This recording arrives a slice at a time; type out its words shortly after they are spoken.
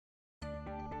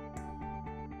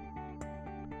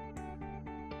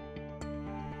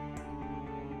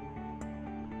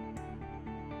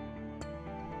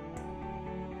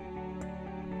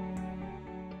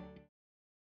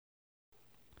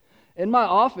In my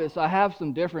office, I have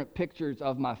some different pictures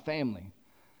of my family.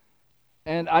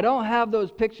 And I don't have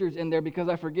those pictures in there because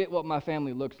I forget what my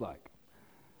family looks like.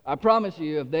 I promise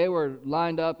you, if they were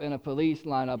lined up in a police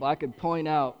lineup, I could point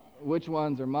out which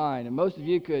ones are mine, and most of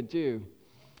you could too.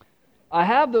 I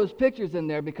have those pictures in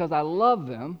there because I love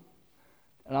them,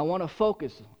 and I want to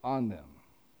focus on them.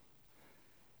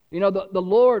 You know, the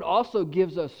Lord also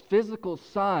gives us physical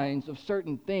signs of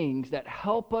certain things that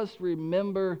help us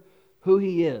remember who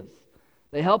He is.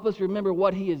 They help us remember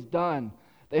what He has done.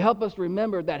 They help us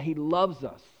remember that He loves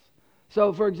us.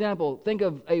 So, for example, think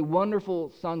of a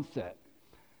wonderful sunset.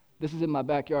 This is in my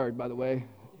backyard, by the way,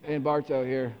 in Bartow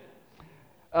here.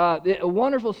 A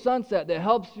wonderful sunset that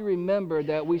helps you remember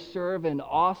that we serve an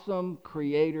awesome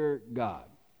Creator God.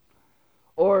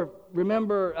 Or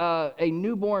remember a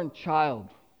newborn child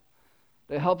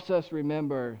that helps us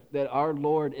remember that our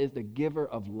Lord is the giver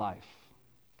of life.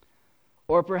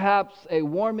 Or perhaps a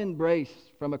warm embrace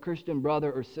from a Christian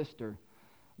brother or sister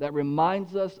that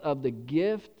reminds us of the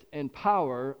gift and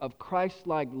power of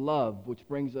Christ-like love, which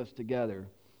brings us together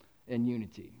in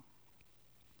unity.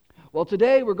 Well,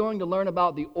 today we're going to learn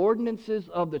about the ordinances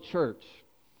of the church.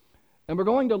 And we're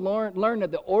going to learn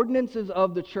that the ordinances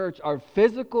of the church are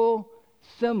physical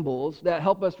symbols that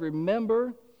help us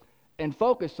remember and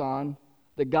focus on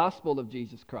the gospel of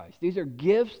Jesus Christ. These are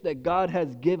gifts that God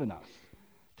has given us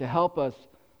to help us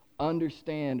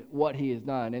understand what He has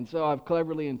done. And so I've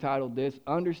cleverly entitled this,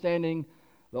 Understanding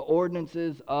the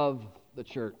Ordinances of the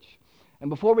Church. And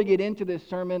before we get into this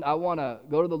sermon, I want to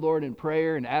go to the Lord in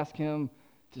prayer and ask Him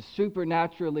to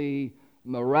supernaturally,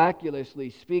 miraculously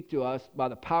speak to us by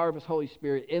the power of His Holy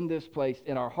Spirit in this place,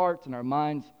 in our hearts, in our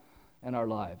minds, and our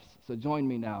lives. So join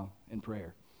me now in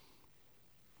prayer.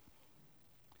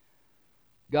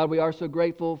 God, we are so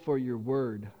grateful for Your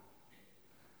Word.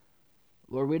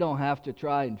 Lord, we don't have to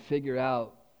try and figure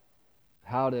out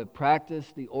how to practice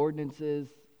the ordinances,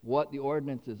 what the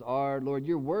ordinances are. Lord,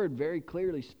 Your Word very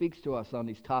clearly speaks to us on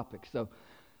these topics. So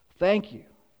thank You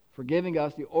for giving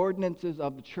us the ordinances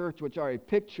of the church, which are a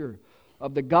picture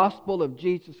of the gospel of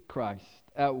Jesus Christ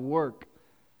at work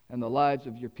in the lives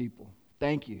of Your people.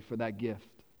 Thank You for that gift.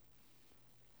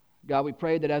 God, we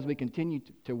pray that as we continue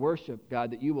to worship,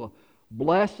 God, that You will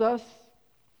bless us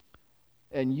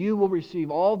and You will receive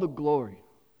all the glory.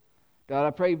 God,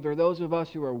 I pray for those of us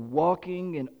who are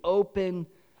walking in open,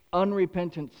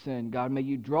 unrepentant sin, God, may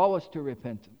You draw us to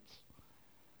repentance.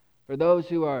 For those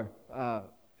who are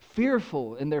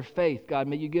fearful in their faith, God,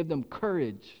 may You give them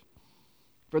courage.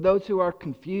 For those who are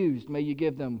confused, may You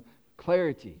give them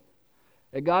clarity.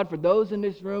 And God, for those in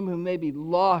this room who may be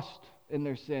lost in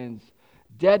their sins,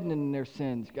 deadened in their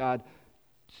sins, God,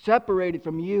 separated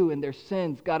from You in their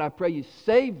sins, God, I pray You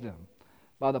save them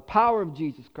by the power of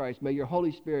Jesus Christ. May Your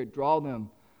Holy Spirit draw them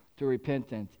to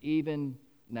repentance even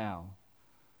now.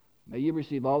 May You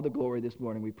receive all the glory this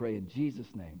morning, we pray in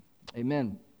Jesus' name.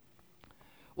 Amen.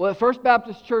 Well, at First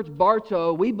Baptist Church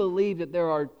Bartow, we believe that there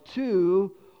are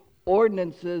two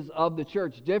ordinances of the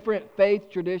church. Different faith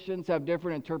traditions have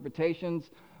different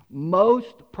interpretations.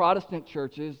 Most Protestant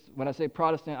churches, when I say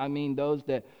Protestant, I mean those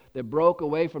that broke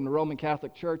away from the Roman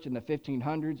Catholic Church in the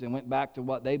 1500s and went back to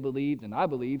what they believed, and I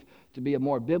believe, to be a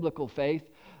more biblical faith.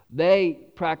 They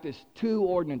practice two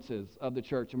ordinances of the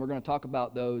church, and we're going to talk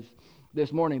about those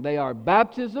this morning. They are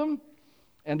baptism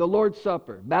and the Lord's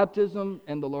Supper. Baptism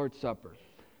and the Lord's Supper.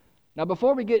 Now,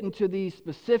 before we get into these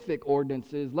specific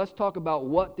ordinances, let's talk about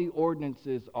what the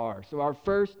ordinances are. So our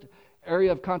first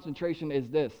area of concentration is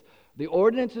this. The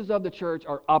ordinances of the church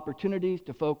are opportunities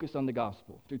to focus on the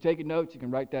gospel. If you're taking notes, you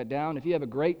can write that down. If you have a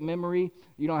great memory,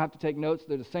 you don't have to take notes.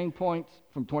 They're the same points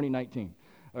from 2019.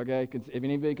 Okay? If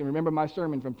anybody can remember my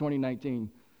sermon from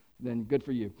 2019, then good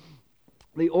for you.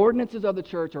 The ordinances of the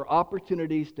church are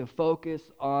opportunities to focus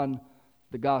on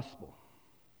the gospel.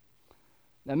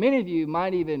 Now, many of you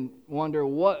might even wonder,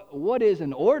 what is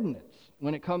an ordinance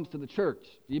when it comes to the church?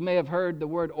 You may have heard the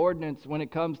word ordinance when it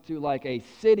comes to like a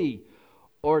city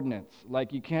ordinance,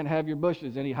 like you can't have your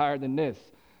bushes any higher than this,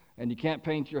 and you can't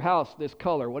paint your house this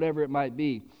color, whatever it might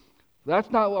be.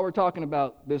 That's not what we're talking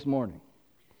about this morning.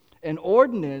 An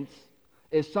ordinance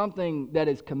is something that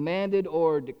is commanded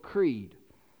or decreed.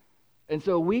 And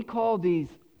so we call these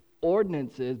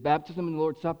ordinances, baptism and the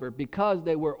Lord's Supper, because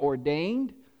they were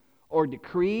ordained or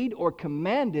decreed or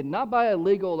commanded, not by a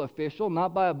legal official,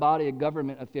 not by a body of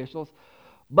government officials,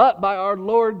 but by our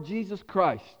Lord Jesus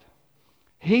Christ.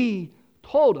 He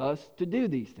told us to do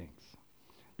these things.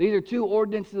 These are two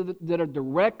ordinances that are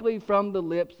directly from the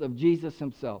lips of Jesus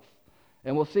Himself.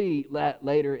 And we'll see that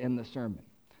later in the sermon.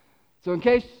 So in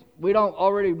case we don't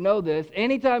already know this,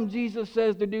 anytime Jesus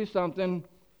says to do something,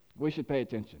 we should pay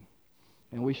attention.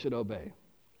 and we should obey.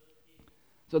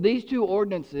 So these two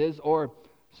ordinances, or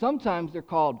sometimes they're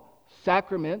called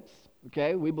sacraments,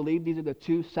 okay? We believe these are the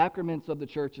two sacraments of the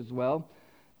church as well.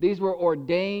 These were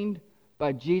ordained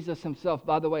by Jesus himself.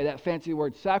 By the way, that fancy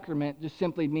word sacrament just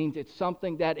simply means it's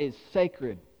something that is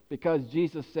sacred because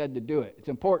Jesus said to do it. It's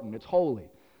important. It's holy.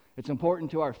 It's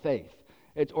important to our faith.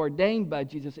 It's ordained by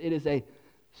Jesus. It is a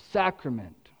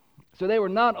sacrament. So they were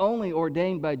not only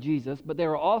ordained by Jesus, but they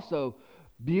were also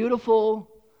beautiful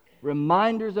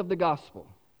reminders of the gospel.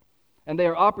 And they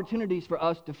are opportunities for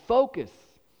us to focus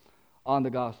on the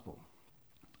gospel.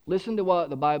 Listen to what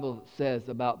the Bible says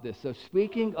about this. So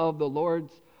speaking of the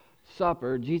Lord's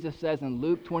Supper, Jesus says in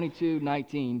Luke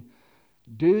 22:19,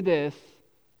 "Do this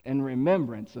in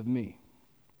remembrance of me."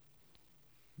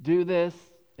 Do this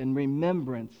in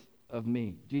remembrance of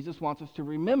me. Jesus wants us to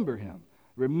remember him,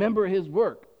 remember his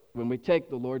work when we take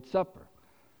the Lord's Supper.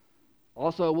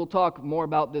 Also, we'll talk more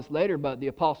about this later, but the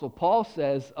Apostle Paul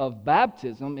says of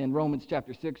baptism in Romans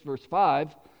chapter 6, verse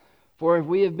 5, "For if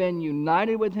we have been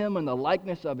united with him in the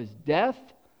likeness of his death,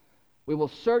 we will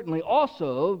certainly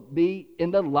also be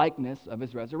in the likeness of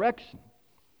his resurrection."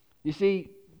 You see,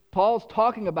 Paul's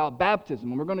talking about baptism,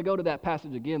 and we're going to go to that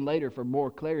passage again later for more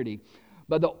clarity.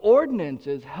 But the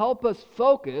ordinances help us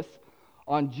focus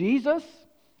on Jesus,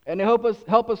 and they help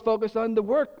us focus on the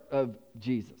work of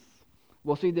Jesus.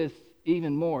 We'll see this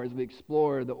even more as we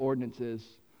explore the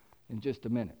ordinances in just a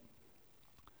minute.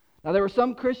 Now, there were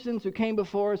some Christians who came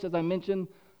before us, as I mentioned,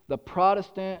 the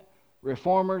Protestant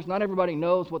reformers. Not everybody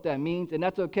knows what that means, and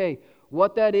that's okay.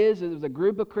 What that is a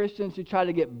group of Christians who try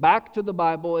to get back to the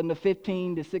Bible in the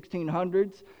 15 to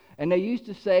 1600s, and they used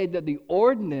to say that the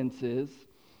ordinances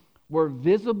were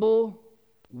visible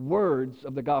words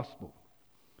of the gospel.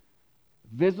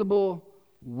 Visible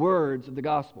words of the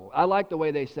gospel. I like the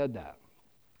way they said that.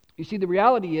 You see, the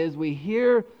reality is we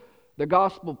hear the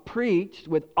gospel preached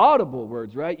with audible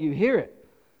words, right? You hear it.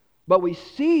 But we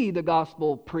see the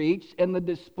gospel preached in the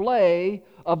display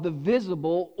of the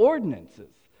visible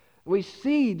ordinances. We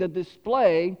see the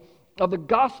display of the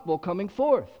gospel coming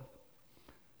forth.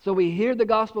 So we hear the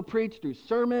gospel preached through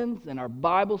sermons and our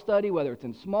Bible study, whether it's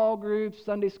in small groups,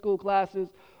 Sunday school classes,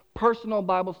 personal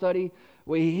Bible study.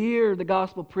 We hear the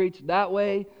gospel preached that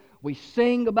way. We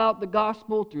sing about the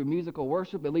gospel through musical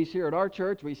worship, at least here at our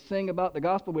church. We sing about the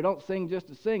gospel. We don't sing just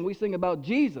to sing. We sing about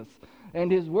Jesus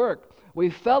and his work. We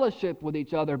fellowship with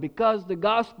each other because the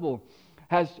gospel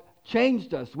has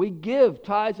changed us. We give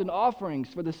tithes and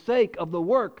offerings for the sake of the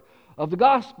work of the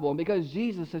gospel and because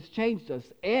Jesus has changed us.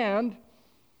 And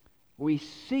we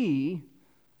see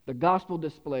the gospel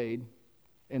displayed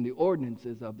in the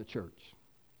ordinances of the church.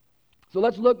 So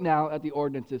let's look now at the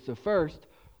ordinances. So first,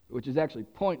 which is actually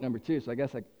point number 2, so I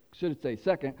guess I should say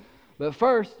second. But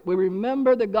first, we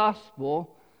remember the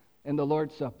gospel in the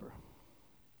Lord's Supper.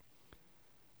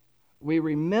 We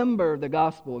remember the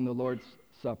gospel in the Lord's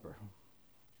Supper.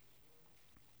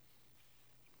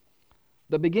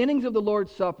 The beginnings of the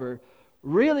Lord's Supper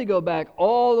really go back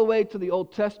all the way to the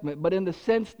Old Testament, but in the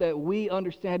sense that we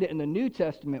understand it in the New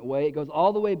Testament way, it goes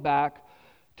all the way back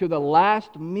to the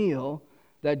last meal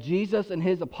that Jesus and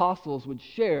his apostles would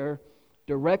share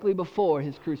directly before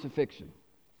his crucifixion.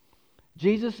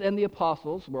 Jesus and the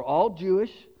apostles were all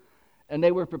Jewish, and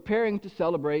they were preparing to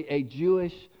celebrate a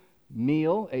Jewish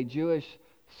meal, a Jewish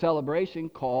celebration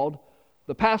called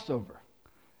the Passover.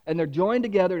 And they're joined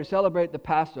together to celebrate the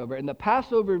Passover. And the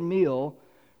Passover meal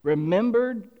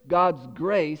remembered God's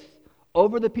grace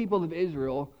over the people of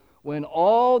Israel when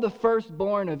all the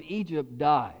firstborn of Egypt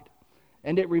died.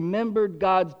 And it remembered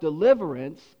God's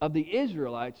deliverance of the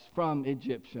Israelites from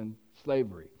Egyptian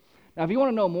slavery. Now, if you want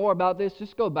to know more about this,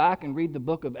 just go back and read the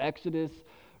book of Exodus.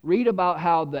 Read about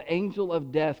how the angel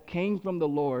of death came from the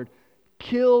Lord,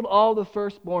 killed all the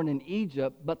firstborn in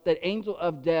Egypt, but the angel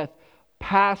of death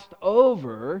passed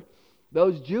over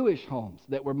those Jewish homes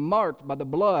that were marked by the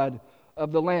blood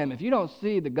of the Lamb. If you don't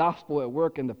see the gospel at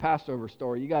work in the Passover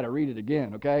story, you got to read it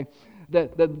again, okay?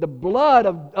 The blood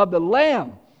of the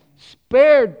Lamb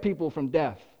spared people from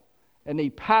death, and he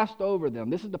passed over them.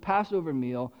 This is the Passover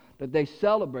meal that they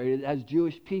celebrated as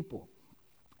Jewish people.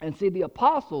 And see, the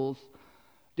apostles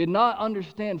did not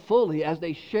understand fully as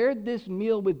they shared this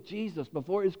meal with Jesus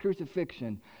before his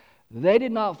crucifixion. They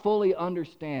did not fully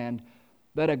understand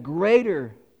that a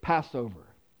greater Passover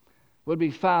would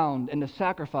be found in the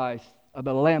sacrifice of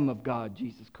the Lamb of God,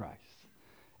 Jesus Christ.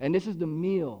 And this is the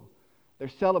meal they're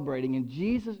celebrating. And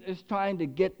Jesus is trying to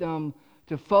get them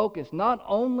to focus not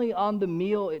only on the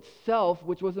meal itself,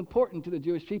 which was important to the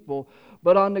Jewish people,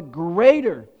 but on the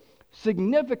greater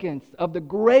significance of the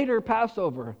greater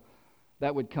Passover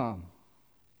that would come.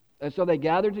 And so they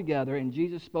gathered together, and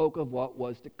Jesus spoke of what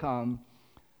was to come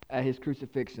at his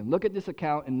crucifixion. Look at this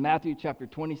account in Matthew chapter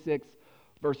 26,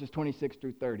 verses 26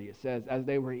 through 30. It says, as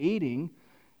they were eating,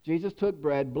 Jesus took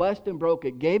bread, blessed and broke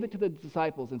it, gave it to the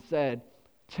disciples, and said,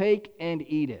 "Take and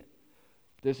eat it.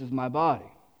 This is my body."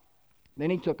 Then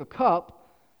he took a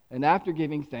cup, and after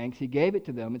giving thanks, he gave it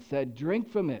to them and said, "Drink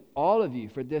from it, all of you,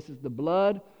 for this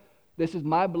is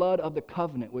my blood of the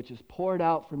covenant, which is poured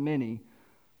out for many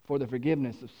for the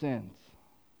forgiveness of sins.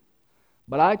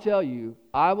 But I tell you,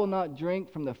 I will not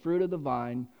drink from the fruit of the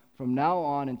vine from now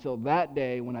on until that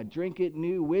day when I drink it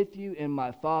new with you in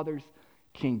my Father's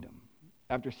kingdom."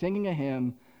 After singing a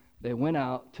hymn, they went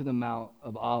out to the Mount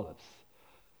of Olives.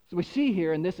 So we see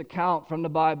here in this account from the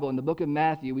Bible, in the book of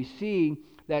Matthew, we see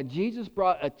that Jesus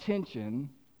brought attention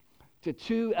to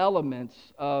two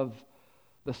elements of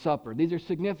the supper. These are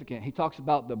significant. He talks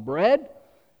about the bread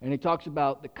and he talks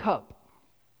about the cup.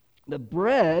 The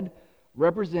bread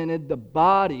represented the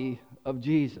body of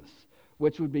Jesus,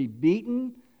 which would be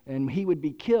beaten and he would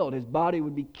be killed. His body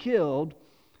would be killed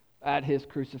at his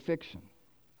crucifixion.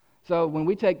 So when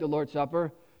we take the Lord's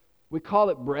Supper, we call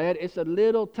it bread. It's a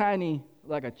little tiny,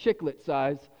 like a chiclet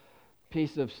size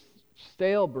piece of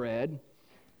stale bread.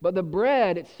 But the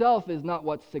bread itself is not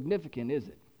what's significant, is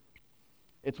it?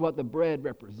 It's what the bread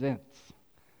represents,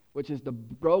 which is the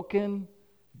broken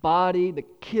body, the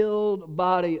killed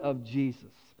body of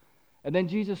Jesus. And then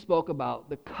Jesus spoke about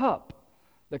the cup.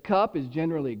 The cup is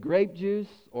generally grape juice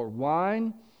or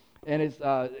wine, and is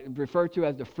referred to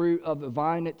as the fruit of the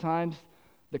vine at times.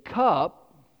 The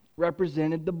cup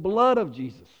represented the blood of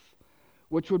Jesus,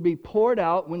 which would be poured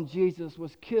out when Jesus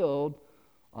was killed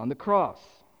on the cross.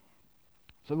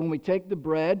 So when we take the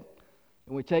bread,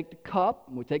 and we take the cup,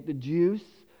 and we take the juice,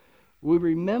 we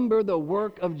remember the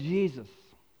work of Jesus.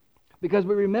 Because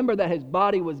we remember that his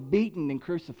body was beaten and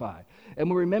crucified. And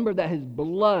we remember that his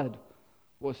blood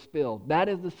was spilled. That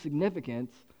is the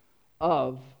significance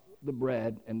of the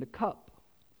bread and the cup.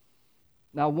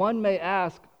 Now one may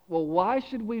ask, well, why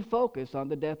should we focus on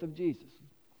the death of Jesus?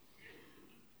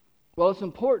 Well, it's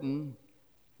important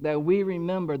that we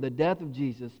remember the death of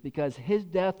Jesus because his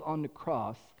death on the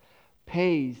cross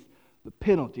pays the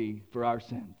penalty for our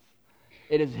sins.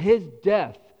 It is his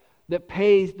death that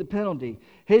pays the penalty.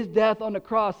 His death on the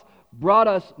cross brought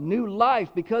us new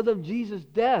life. Because of Jesus'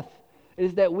 death, it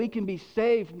is that we can be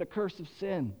saved from the curse of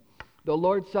sin. The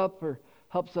Lord's Supper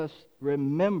helps us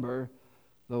remember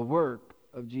the work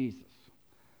of Jesus.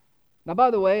 Now,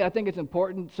 by the way, I think it's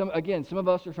important. Some of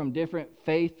us are from different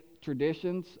faith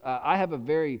traditions. I have a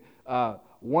very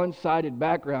one-sided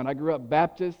background. I grew up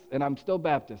Baptist, and I'm still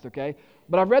Baptist, okay?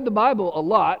 But I've read the Bible a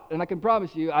lot, and I can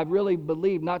promise you, I really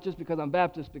believe, not just because I'm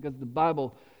Baptist, because the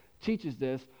Bible teaches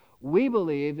this, we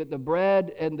believe that the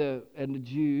bread and the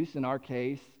juice, in our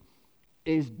case,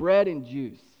 is bread and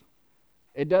juice.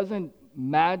 It doesn't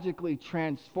magically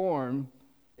transform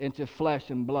into flesh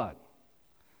and blood.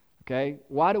 Okay?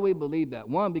 Why do we believe that?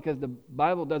 One, because the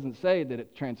Bible doesn't say that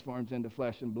it transforms into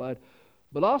flesh and blood,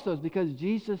 but also it's because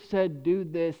Jesus said, do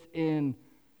this in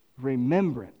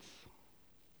remembrance.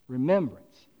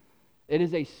 Remembrance. It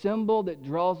is a symbol that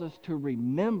draws us to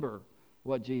remember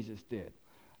what Jesus did.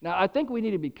 Now, I think we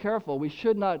need to be careful. We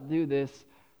should not do this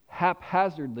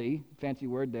haphazardly, fancy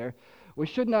word there. We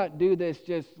should not do this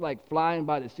just like flying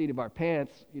by the seat of our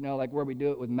pants, like where we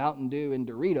do it with Mountain Dew and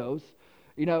Doritos.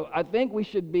 I think we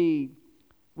should be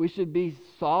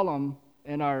solemn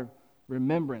in our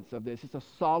remembrance of this. It's a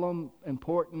solemn,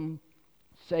 important,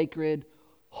 sacred,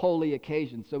 holy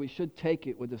occasion. So we should take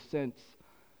it with a sense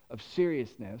of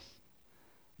seriousness.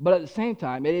 But at the same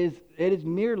time, it is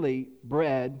merely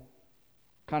bread,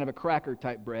 kind of a cracker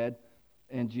type bread,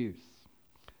 and juice.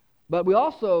 But we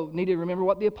also need to remember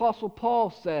what the Apostle Paul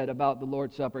said about the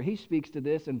Lord's Supper. He speaks to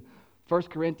this in 1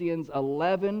 Corinthians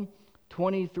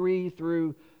 11:23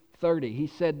 through 30. He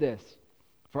said this,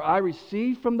 "For I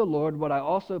received from the Lord what I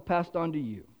also passed on to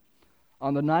you.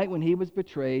 On the night when he was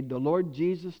betrayed, the Lord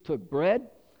Jesus took bread,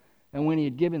 and when he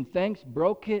had given thanks,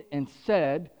 broke it and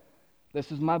said,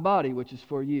 'This is my body, which is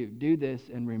for you. Do this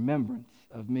in remembrance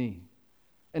of me.'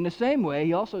 In the same way,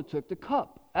 he also took the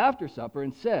cup after supper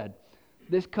and said,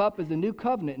 'This cup is the new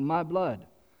covenant in my blood.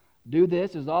 Do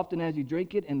this as often as you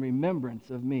drink it in remembrance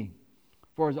of me.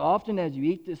 For as often as you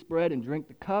eat this bread and drink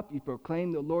the cup, you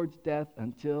proclaim the Lord's death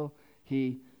until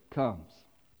he comes.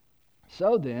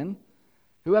 So then,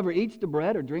 whoever eats the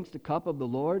bread or drinks the cup of the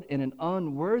Lord in an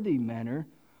unworthy manner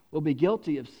will be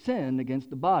guilty of sin against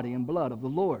the body and blood of the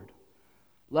Lord.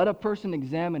 Let a person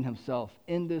examine himself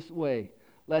in this way.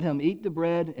 Let him eat the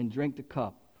bread and drink the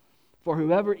cup. For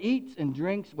whoever eats and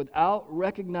drinks without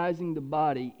recognizing the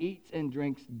body eats and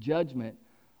drinks judgment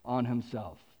on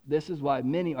himself. This is why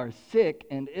many are sick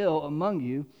and ill among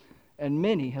you, and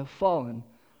many have fallen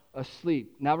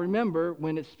asleep. Now remember,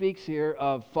 when it speaks here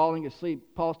of falling asleep,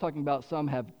 Paul's talking about some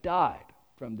have died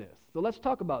from this. So let's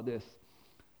talk about this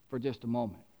for just a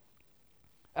moment.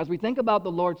 As we think about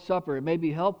the Lord's Supper, it may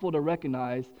be helpful to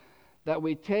recognize that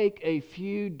we take a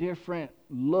few different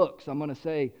looks. I'm going to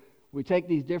say we take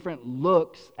these different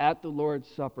looks at the Lord's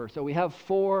Supper. So we have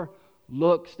 4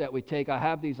 looks that we take. I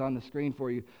have these on the screen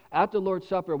for you. At the Lord's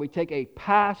Supper, we take a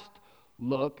past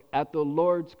look at the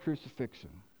Lord's crucifixion.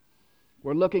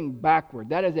 We're looking backward.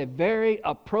 That is a very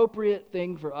appropriate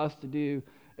thing for us to do.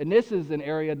 And this is an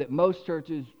area that most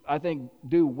churches, I think,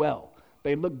 do well.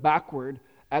 They look backward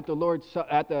at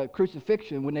the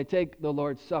crucifixion when they take the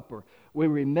Lord's Supper. We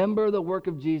remember the work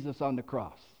of Jesus on the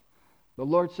cross. The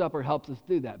Lord's Supper helps us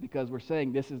do that because we're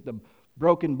saying this is the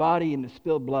broken body and the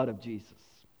spilled blood of Jesus.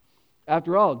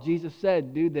 After all, Jesus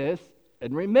said, do this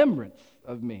in remembrance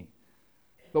of me.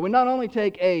 But we not only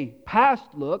take a past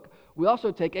look, we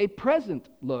also take a present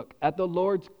look at the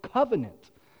Lord's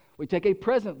covenant. We take a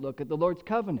present look at the Lord's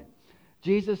covenant.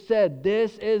 Jesus said,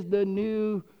 this is the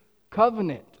new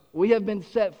covenant. We have been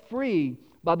set free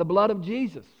by the blood of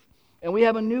Jesus. And we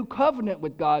have a new covenant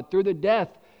with God through the death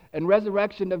and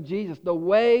resurrection of Jesus. The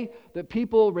way that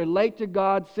people relate to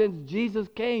God since Jesus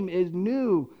came is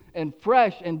new and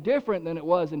fresh and different than it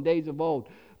was in days of old.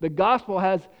 The gospel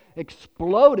has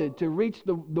exploded to reach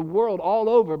the world all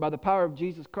over by the power of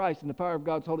Jesus Christ and the power of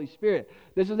God's Holy Spirit.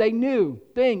 This is a new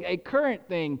thing, a current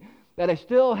thing that is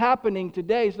still happening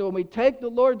today. So when we take the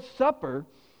Lord's Supper,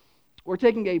 we're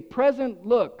taking a present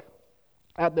look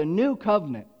at the new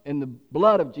covenant in the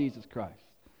blood of Jesus Christ.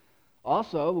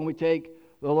 Also, when we take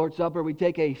the Lord's Supper, we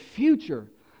take a future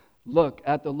look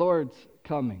at the Lord's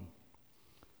coming.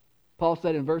 Paul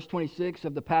said in verse 26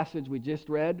 of the passage we just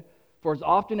read, for as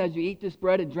often as you eat this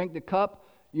bread and drink the cup,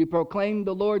 you proclaim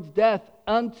the Lord's death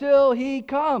until He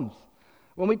comes.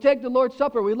 When we take the Lord's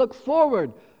Supper, we look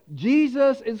forward.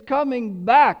 Jesus is coming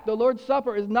back. The Lord's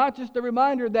Supper is not just a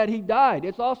reminder that He died.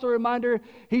 It's also a reminder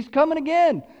He's coming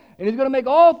again. And He's going to make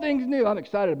all things new. I'm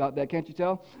excited about that, can't you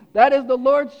tell? That is the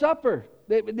Lord's Supper.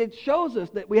 It shows us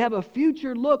that we have a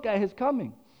future look at His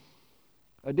coming.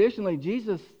 Additionally,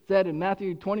 Jesus said in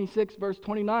Matthew 26, verse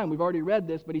 29, we've already read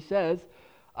this, but He says,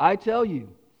 I tell you,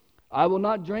 I will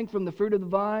not drink from the fruit of the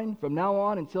vine from now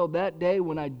on until that day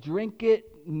when I drink it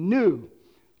new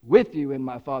with you in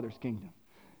my Father's kingdom.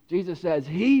 Jesus says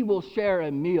He will share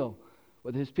a meal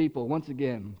with His people once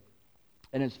again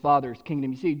in His Father's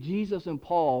kingdom. You see, Jesus and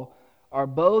Paul are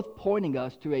both pointing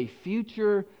us to a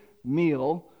future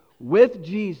meal with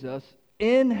Jesus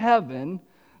in heaven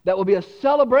that will be a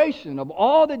celebration of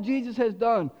all that Jesus has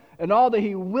done and all that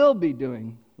He will be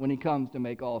doing when He comes to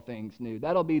make all things new.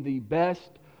 That'll be the best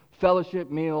fellowship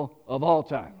meal of all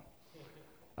time.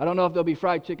 I don't know if there'll be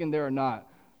fried chicken there or not,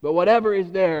 but whatever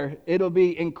is there, it'll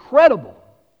be incredible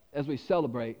as we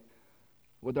celebrate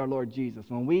with our Lord Jesus.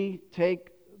 When we take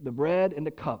the bread and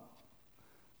the cup,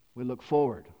 we look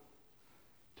forward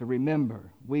to remember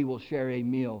we will share a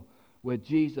meal with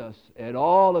Jesus and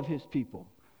all of His people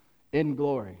in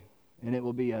glory. And it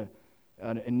will be an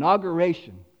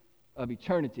inauguration of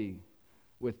eternity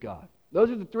with God. Those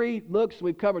are the 3 looks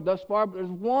we've covered thus far, but there's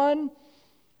one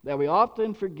that we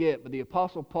often forget, but the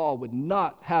Apostle Paul would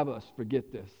not have us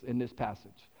forget this in this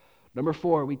passage. Number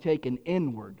 4, we take an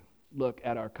inward look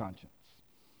at our conscience.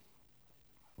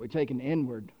 We take an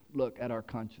inward look at our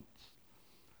conscience.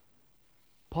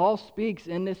 Paul speaks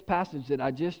in this passage that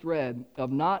I just read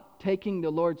of not taking the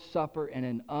Lord's Supper in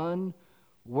an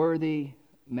unworthy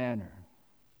manner.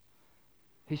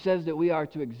 He says that we are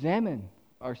to examine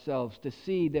ourselves to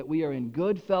see that we are in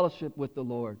good fellowship with the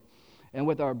Lord and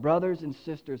with our brothers and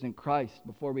sisters in Christ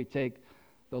before we take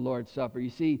the Lord's Supper. You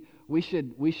see, we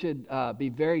should be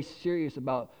very serious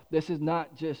about this. Is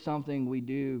not just something we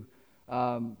do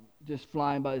just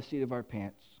flying by the seat of our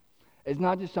pants. It's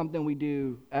not just something we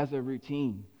do as a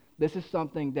routine. This is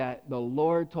something that the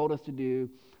Lord told us to do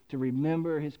to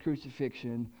remember His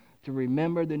crucifixion, to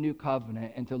remember the new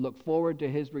covenant, and to look forward to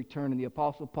His return. And the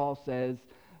Apostle Paul says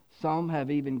some have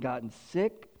even gotten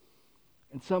sick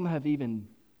and some have even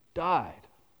died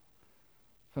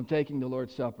from taking the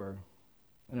Lord's Supper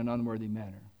in an unworthy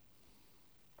manner.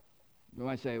 You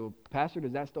might say, well, Pastor,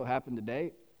 does that still happen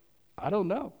today? I don't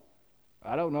know.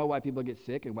 I don't know why people get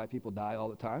sick and why people die all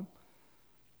the time.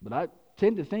 But I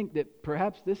tend to think that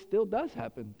perhaps this still does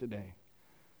happen today.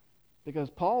 Because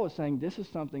Paul is saying this is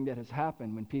something that has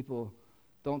happened when people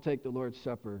don't take the Lord's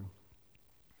Supper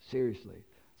seriously.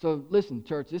 So listen,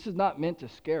 church, this is not meant to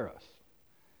scare us.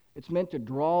 It's meant to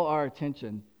draw our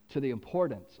attention to the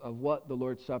importance of what the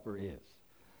Lord's Supper is,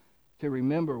 to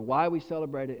remember why we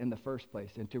celebrate it in the first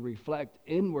place, and to reflect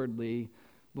inwardly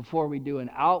before we do an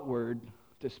outward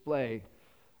display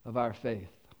of our faith.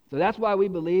 So that's why we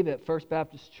believe at First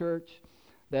Baptist Church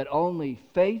that only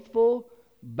faithful,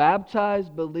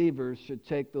 baptized believers should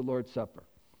take the Lord's Supper.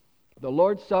 The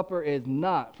Lord's Supper is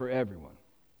not for everyone.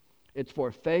 It's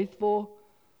for faithful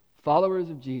followers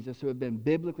of Jesus who have been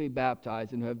biblically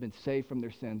baptized and who have been saved from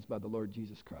their sins by the Lord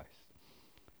Jesus Christ.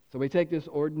 So we take this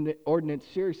ordinance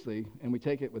seriously, and we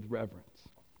take it with reverence.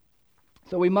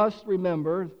 So we must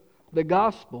remember the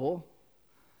gospel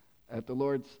at the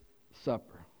Lord's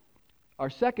Supper. Our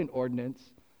second ordinance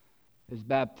is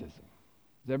baptism.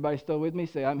 Is everybody still with me?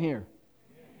 Say, I'm here.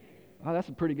 Oh, that's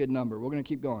a pretty good number. We're going to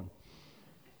keep going.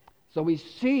 So we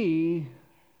see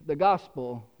the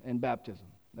gospel in baptism.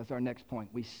 That's our next point.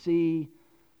 We see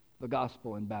the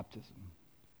gospel in baptism.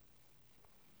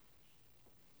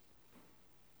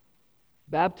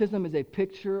 Baptism is a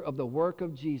picture of the work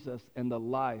of Jesus and the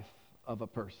life of a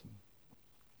person.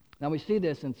 Now we see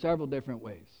this in several different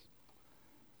ways.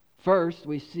 First,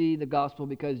 we see the gospel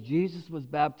because Jesus was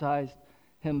baptized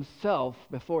himself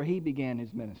before he began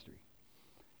his ministry.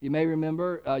 You may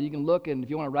remember, you can look, and if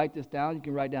you want to write this down, you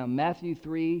can write down Matthew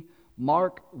 3,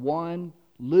 Mark 1,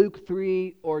 Luke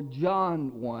 3, or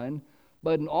John 1.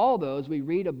 But in all those, we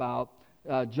read about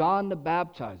John the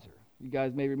Baptizer. You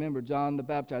guys may remember John the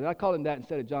Baptizer. I called him that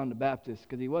instead of John the Baptist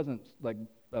because he wasn't like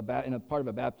in a part of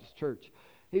a Baptist church.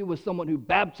 He was someone who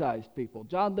baptized people.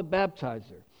 John the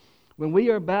Baptizer. When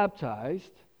we are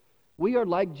baptized, we are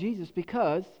like Jesus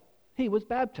because he was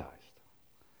baptized.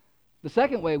 The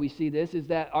second way we see this is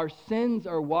that our sins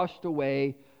are washed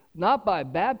away not by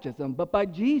baptism, but by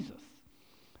Jesus.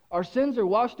 Our sins are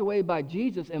washed away by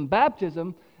Jesus, and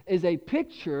baptism is a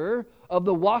picture of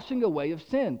the washing away of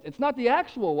sins. It's not the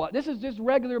actual water. This is just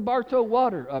regular Bartow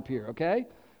water up here, okay?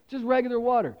 Just regular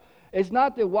water. It's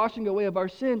not the washing away of our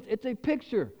sins. It's a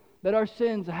picture that our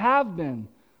sins have been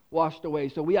washed away.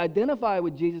 So we identify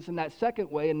with Jesus in that second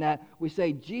way, in that we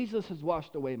say, Jesus has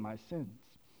washed away my sins.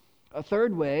 A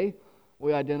third way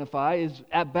we identify is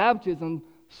at baptism,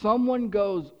 someone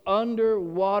goes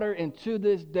underwater, and to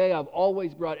this day, I've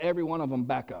always brought every one of them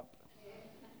back up.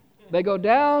 They go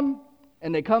down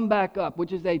and they come back up,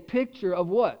 which is a picture of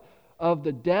what? Of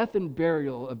the death and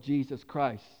burial of Jesus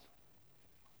Christ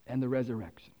and the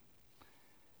resurrection.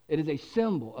 It is a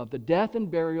symbol of the death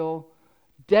and burial,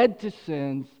 dead to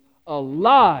sins,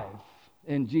 alive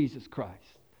in Jesus Christ.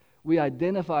 We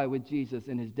identify with Jesus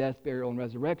in his death, burial, and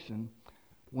resurrection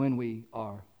when we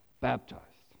are baptized.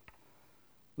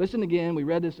 Listen again, we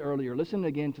read this earlier. Listen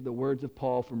again to the words of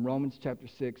Paul from Romans chapter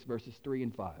 6, verses 3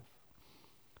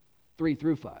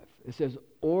 through 5. It says,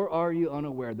 "Or are you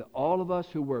unaware that all of us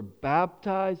who were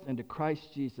baptized into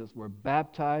Christ Jesus were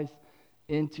baptized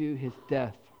into his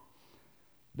death?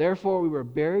 Therefore we were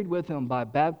buried with him by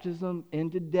baptism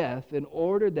into death, in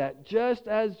order that just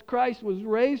as Christ was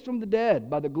raised from the dead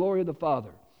by the glory of the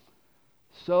Father,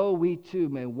 so we too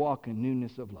may walk in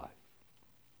newness of life.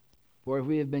 For if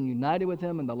we have been united with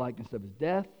him in the likeness of his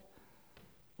death,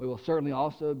 we will certainly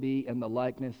also be in the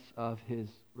likeness of his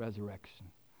resurrection."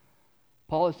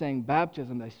 Paul is saying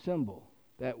baptism is a symbol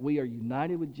that we are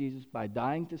united with Jesus by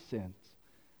dying to sins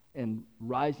and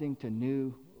rising to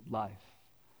new life.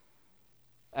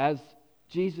 As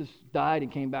Jesus died and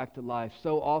came back to life,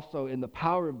 so also in the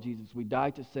power of Jesus, we die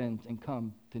to sins and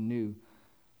come to new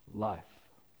life.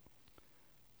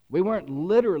 We weren't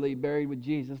literally buried with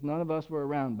Jesus. None of us were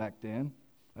around back then,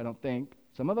 I don't think.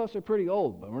 Some of us are pretty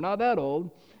old, but we're not that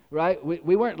old, right?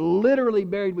 We weren't literally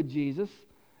buried with Jesus,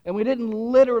 and we didn't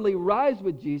literally rise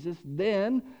with Jesus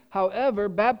then. However,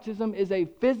 baptism is a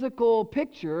physical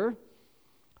picture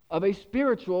of a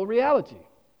spiritual reality.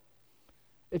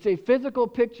 It's a physical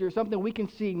picture, something we can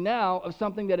see now, of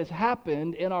something that has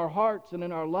happened in our hearts and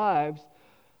in our lives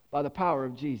by the power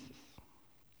of Jesus.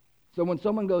 So when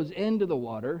someone goes into the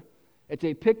water, it's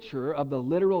a picture of the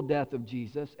literal death of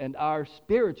Jesus and our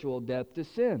spiritual death to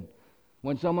sin.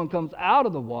 When someone comes out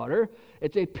of the water,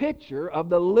 it's a picture of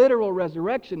the literal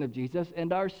resurrection of Jesus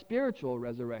and our spiritual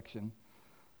resurrection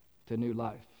to new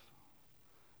life.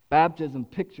 Baptism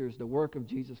pictures the work of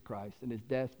Jesus Christ and his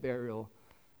death, burial,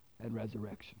 and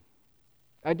resurrection.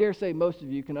 I dare say most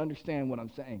of you can understand what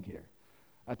I'm saying here.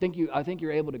 I think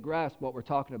you're able to grasp what we're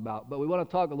talking about. But we want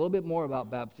to talk a little bit more about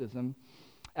baptism.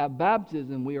 At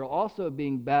baptism, we are also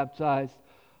being baptized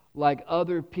like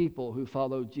other people who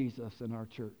follow Jesus in our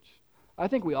church. I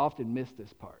think we often miss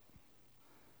this part,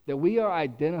 that we are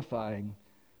identifying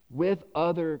with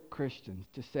other Christians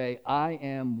to say, I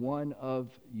am one of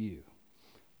you.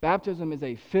 Baptism is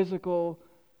a physical,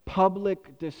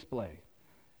 public display.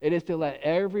 It is to let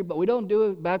everybody, we don't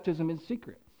do baptism in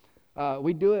secret.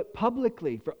 We do it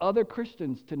publicly for other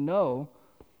Christians to know,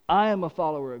 I am a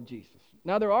follower of Jesus.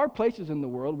 Now, there are places in the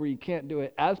world where you can't do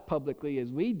it as publicly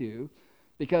as we do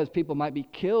because people might be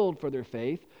killed for their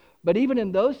faith. But even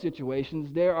in those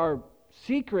situations, there are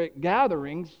secret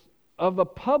gatherings of a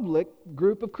public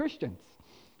group of Christians.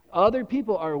 Other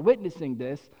people are witnessing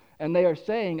this, and they are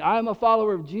saying, I'm a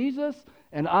follower of Jesus,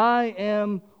 and I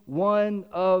am one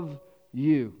of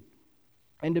you.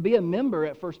 And to be a member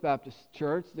at First Baptist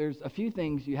Church, there's a few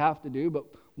things you have to do, but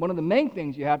one of the main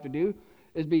things you have to do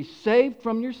is be saved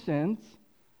from your sins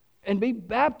and be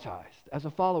baptized as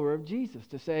a follower of Jesus.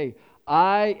 To say,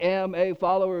 I am a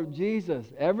follower of Jesus.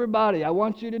 Everybody, I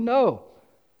want you to know,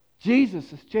 Jesus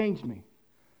has changed me,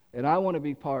 and I want to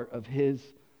be part of His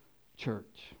church.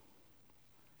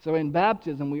 So in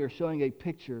baptism, we are showing a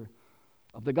picture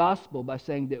of the gospel by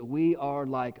saying that we are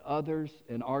like others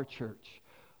in our church.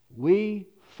 We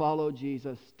follow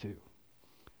Jesus too.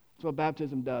 That's what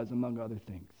baptism does, among other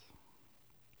things.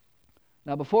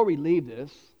 Now, before we leave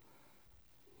this,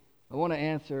 I want to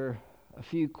answer a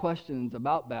few questions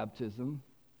about baptism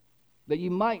that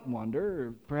you might wonder,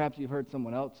 or perhaps you've heard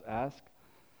someone else ask.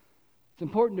 It's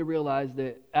important to realize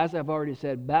that, as I've already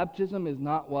said, baptism is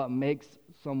not what makes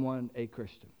someone a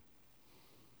Christian.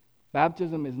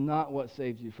 Baptism is not what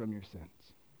saves you from your sins.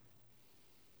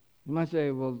 You might say,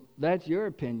 well, that's your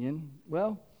opinion.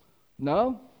 Well,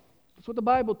 no, that's what the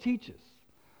Bible teaches.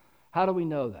 How do we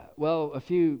know that? Well, a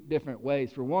few different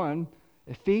ways. For one,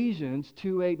 Ephesians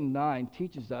 2:8 and 9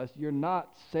 teaches us you're not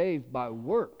saved by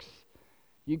works.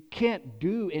 You can't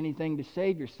do anything to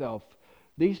save yourself.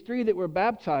 These three that were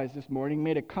baptized this morning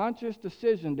made a conscious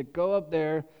decision to go up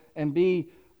there and be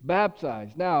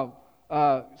baptized. Now,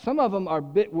 some of them are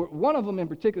one of them in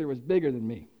particular was bigger than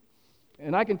me.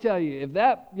 And I can tell you, if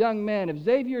that young man, if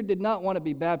Xavier did not want to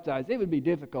be baptized, it would be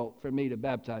difficult for me to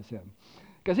baptize him.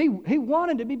 Because he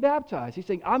wanted to be baptized. He's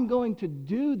saying, I'm going to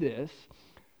do this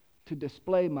to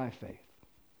display my faith.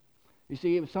 You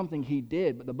see, it was something he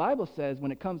did. But the Bible says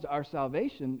when it comes to our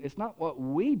salvation, it's not what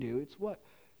we do, it's what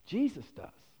Jesus does.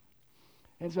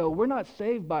 And so we're not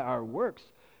saved by our works.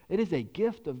 It is a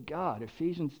gift of God.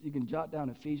 Ephesians, you can jot down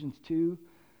Ephesians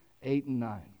 2:8 and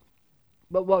 9.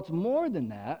 But what's more than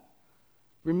that,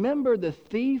 remember the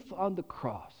thief on the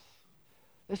cross.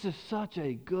 This is such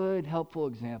a good, helpful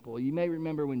example. You may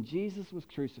remember when Jesus was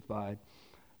crucified,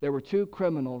 there were two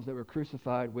criminals that were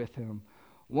crucified with him.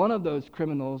 One of those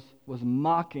criminals was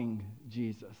mocking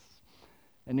Jesus.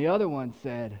 And the other one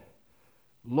said,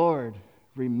 Lord,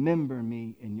 remember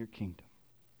me in your kingdom.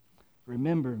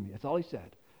 Remember me. That's all he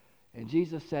said. And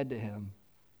Jesus said to him,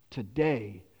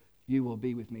 today you will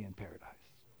be with me in paradise.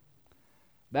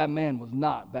 That man was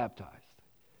not baptized.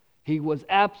 He was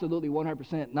absolutely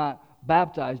 100% not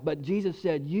baptized. But Jesus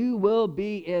said, you will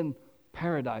be in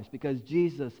paradise, because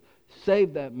Jesus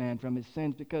saved that man from his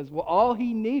sins, because all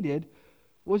he needed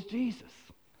was Jesus.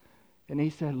 And he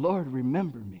said, Lord,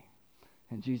 remember me.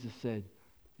 And Jesus said,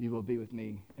 you will be with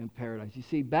me in paradise. You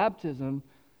see, baptism,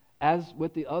 as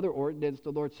with the other ordinance,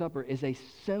 the Lord's Supper, is a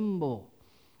symbol.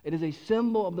 It is a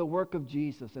symbol of the work of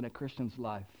Jesus in a Christian's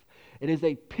life. It is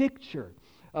a picture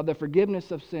of the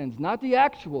forgiveness of sins, not the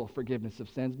actual forgiveness of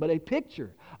sins, but a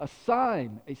picture, a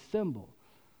sign, a symbol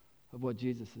of what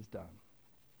Jesus has done.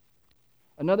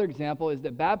 Another example is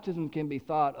that baptism can be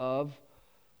thought of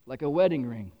like a wedding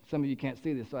ring. Some of you can't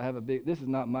see this, so I have this is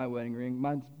not my wedding ring.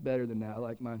 Mine's better than that. I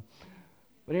like mine.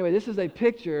 But anyway, this is a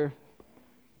picture.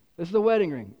 This is a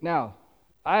wedding ring. Now,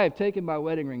 I have taken my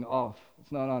wedding ring off.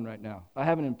 It's not on right now. I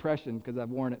have an impression because I've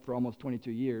worn it for almost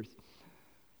 22 years.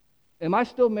 Am I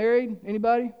still married?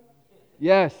 Anybody?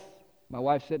 Yes. My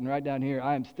wife's sitting right down here.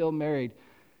 I am still married,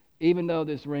 even though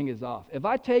this ring is off. If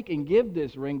I take and give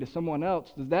this ring to someone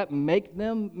else, does that make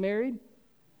them married?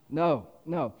 No.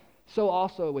 So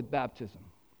also with baptism.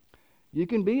 You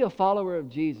can be a follower of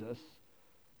Jesus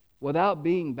without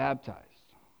being baptized.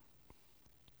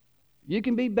 You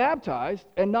can be baptized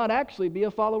and not actually be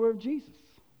a follower of Jesus.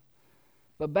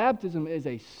 But baptism is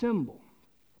a symbol.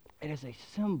 It is a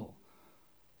symbol.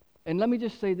 And let me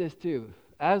just say this too.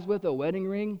 As with a wedding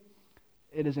ring,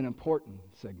 it is an important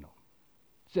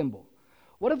symbol.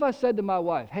 What if I said to my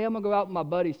wife, hey, I'm going to go out with my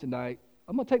buddies tonight.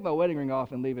 I'm going to take my wedding ring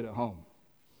off and leave it at home.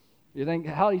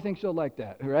 How do you think she'll like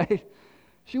that, right?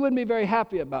 She wouldn't be very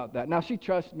happy about that. Now, she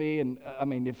trusts me, and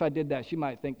if I did that, she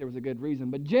might think there was a good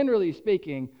reason. But generally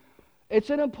speaking,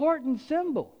 it's an important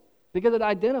symbol because it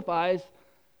identifies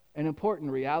an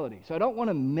important reality. So I don't want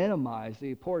to minimize the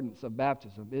importance of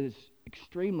baptism. It is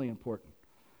extremely important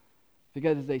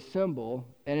because it's a symbol,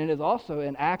 and it is also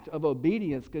an act of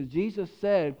obedience, because Jesus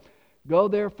said, "Go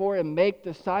therefore and make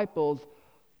disciples,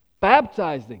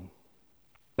 baptizing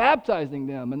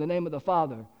them in the name of the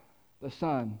Father, the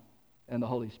Son, and the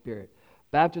Holy Spirit."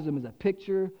 Baptism is a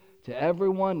picture to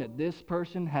everyone that this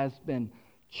person has been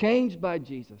changed by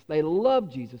Jesus. They love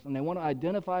Jesus, and they want to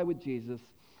identify with Jesus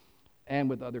and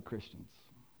with other Christians.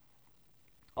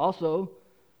 Also,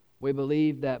 we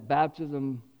believe that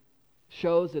baptism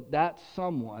shows that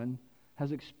someone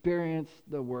has experienced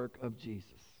the work of Jesus.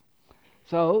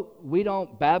 So we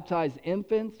don't baptize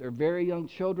infants or very young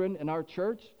children in our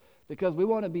church because we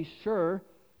want to be sure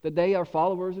that they are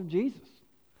followers of Jesus.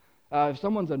 If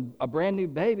someone's a brand new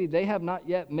baby, they have not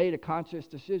yet made a conscious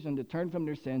decision to turn from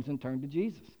their sins and turn to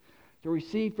Jesus, to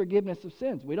receive forgiveness of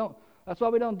sins. That's why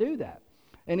we don't do that.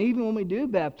 And even when we do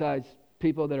baptize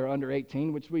people that are under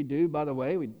 18, which we do, by the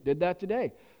way, we did that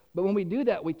today. But when we do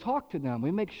that, we talk to them.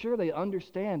 We make sure they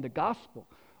understand the gospel.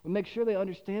 We make sure they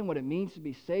understand what it means to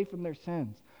be saved from their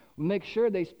sins. We make sure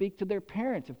they speak to their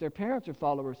parents. If their parents are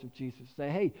followers of Jesus, say,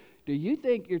 "Hey, do you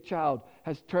think your child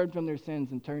has turned from their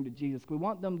sins and turned to Jesus?" We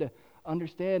want them to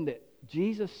understand that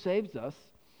Jesus saves us,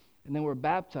 and then we're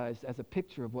baptized as a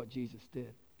picture of what Jesus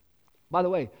did. By the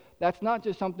way, that's not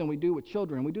just something we do with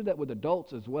children. We do that with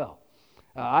adults as well.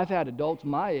 I've had adults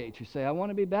my age who say, "I want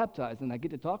to be baptized," and I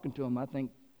get to talking to them. I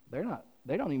think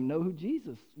they don't even know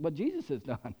what Jesus has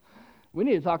done. We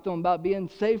need to talk to them about being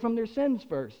saved from their sins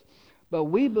first. But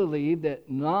we believe that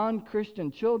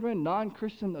non-Christian children,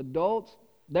 non-Christian adults,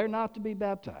 they're not to be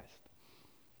baptized.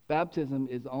 Baptism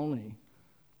is only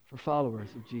for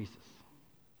followers of Jesus.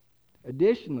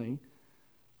 Additionally,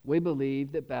 we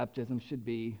believe that baptism should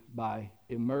be by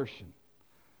immersion.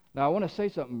 Now, I want to say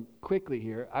something quickly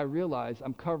here. I realize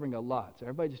I'm covering a lot, so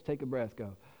everybody just take a breath,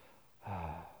 go,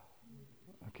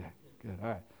 okay, good, all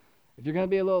right. If you're going to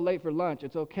be a little late for lunch,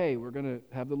 it's okay. We're going to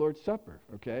have the Lord's Supper,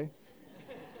 okay?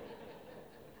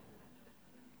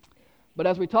 But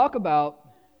as we talk about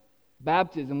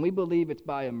baptism, we believe it's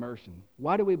by immersion.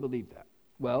 Why do we believe that?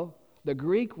 Well, the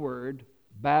Greek word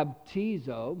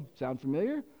baptizo, sound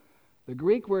familiar? The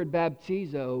Greek word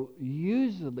baptizo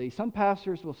usually, some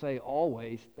pastors will say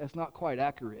always, that's not quite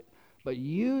accurate, but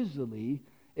usually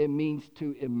it means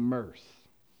to immerse.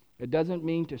 It doesn't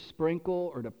mean to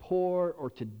sprinkle or to pour or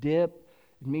to dip.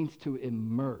 It means to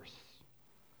immerse.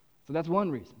 So that's one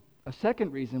reason. A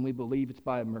second reason we believe it's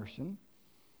by immersion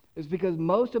is because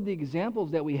most of the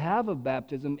examples that we have of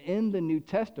baptism in the New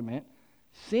Testament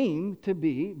seem to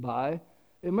be by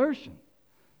immersion.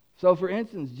 So, for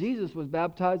instance, Jesus was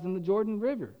baptized in the Jordan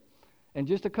River. In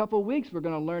just a couple weeks, we're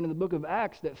going to learn in the book of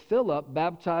Acts that Philip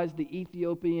baptized the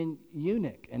Ethiopian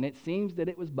eunuch, and it seems that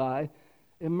it was by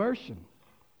immersion.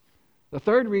 The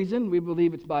third reason we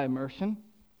believe it's by immersion,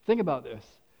 think about this.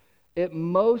 It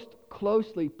most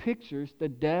closely pictures the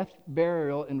death,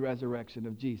 burial, and resurrection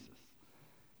of Jesus.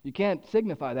 You can't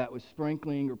signify that with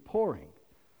sprinkling or pouring.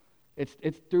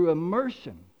 It's through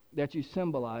immersion that you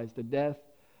symbolize the death,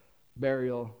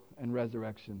 burial, and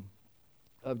resurrection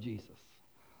of Jesus.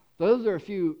 Those are a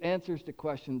few answers to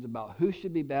questions about who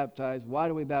should be baptized, why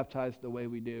do we baptize the way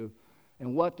we do,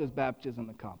 and what does baptism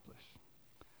accomplish?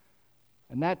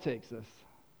 And that takes us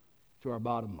to our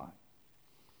bottom line.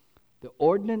 The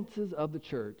ordinances of the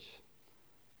church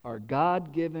are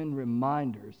God-given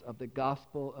reminders of the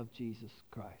gospel of Jesus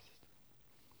Christ.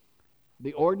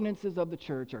 The ordinances of the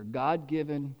church are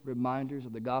God-given reminders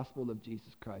of the gospel of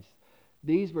Jesus Christ.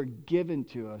 These were given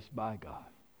to us by God.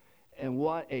 And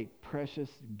what a precious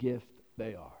gift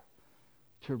they are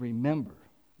to remember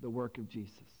the work of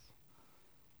Jesus.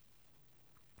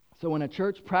 So when a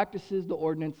church practices the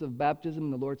ordinance of baptism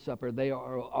and the Lord's Supper, they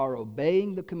are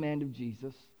obeying the command of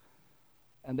Jesus,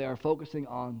 and they are focusing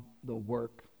on the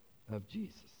work of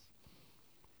Jesus.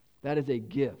 That is a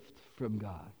gift from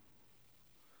God.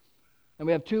 And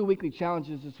we have 2 weekly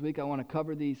challenges this week. I want to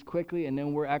cover these quickly, and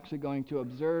then we're actually going to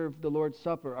observe the Lord's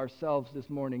Supper ourselves this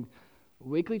morning.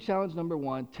 Weekly challenge number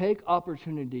 1, take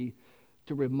opportunity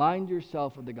to remind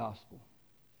yourself of the gospel.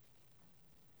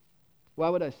 Why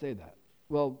would I say that?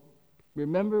 Well,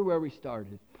 remember where we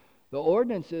started. The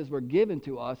ordinances were given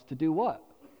to us to do what?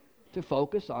 To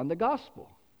focus on the gospel.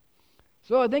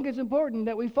 So I think it's important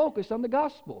that we focus on the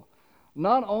gospel.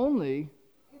 Not only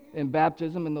in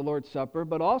baptism and the Lord's Supper,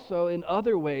 but also in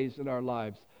other ways in our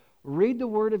lives. Read the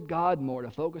Word of God more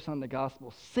to focus on the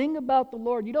gospel. Sing about the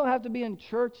Lord. You don't have to be in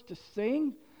church to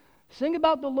sing. Sing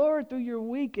about the Lord through your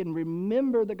week and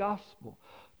remember the gospel.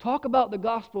 Talk about the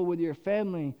gospel with your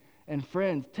family and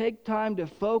friends. Take time to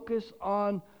focus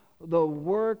on the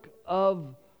work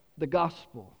of the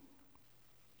gospel.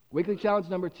 Weekly challenge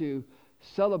number 2,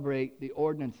 celebrate the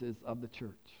ordinances of the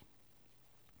church.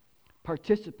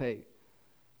 Participate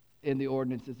in the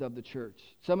ordinances of the church.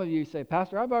 Some of you say,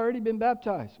 Pastor, I've already been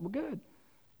baptized. Well, good.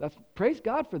 Praise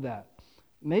God for that.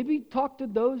 Maybe talk to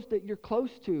those that you're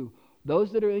close to,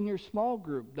 those that are in your small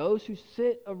group, those who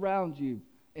sit around you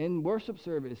in worship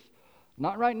service.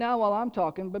 Not right now while I'm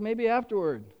talking, but maybe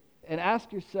afterward. And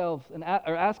ask yourselves,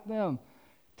 or ask them,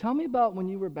 tell me about when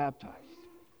you were baptized.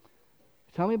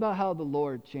 Tell me about how the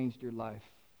Lord changed your life.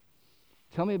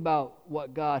 Tell me about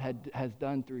what God has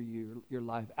done through your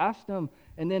life. Ask them,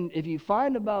 and then if you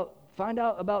find out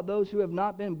about those who have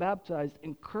not been baptized,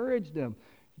 encourage them.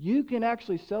 You can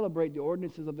actually celebrate the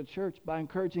ordinances of the church by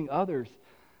encouraging others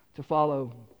to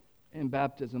follow in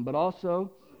baptism. But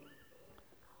also,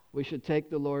 we should take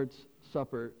the Lord's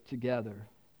Supper together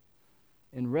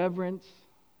in reverence,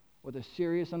 with a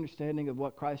serious understanding of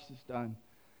what Christ has done.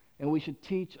 And we should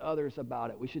teach others about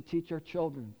it. We should teach our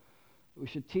children. We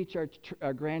should teach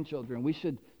our grandchildren. We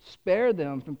should spare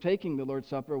them from taking the Lord's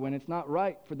Supper when it's not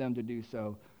right for them to do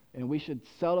so. And we should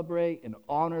celebrate and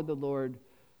honor the Lord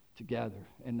together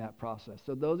in that process.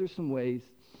 So those are some ways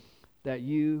that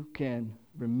you can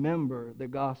remember the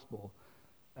gospel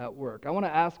at work. I want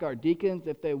to ask our deacons,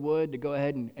 if they would, to go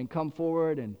ahead and come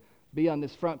forward and be on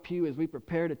this front pew as we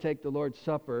prepare to take the Lord's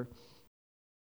Supper.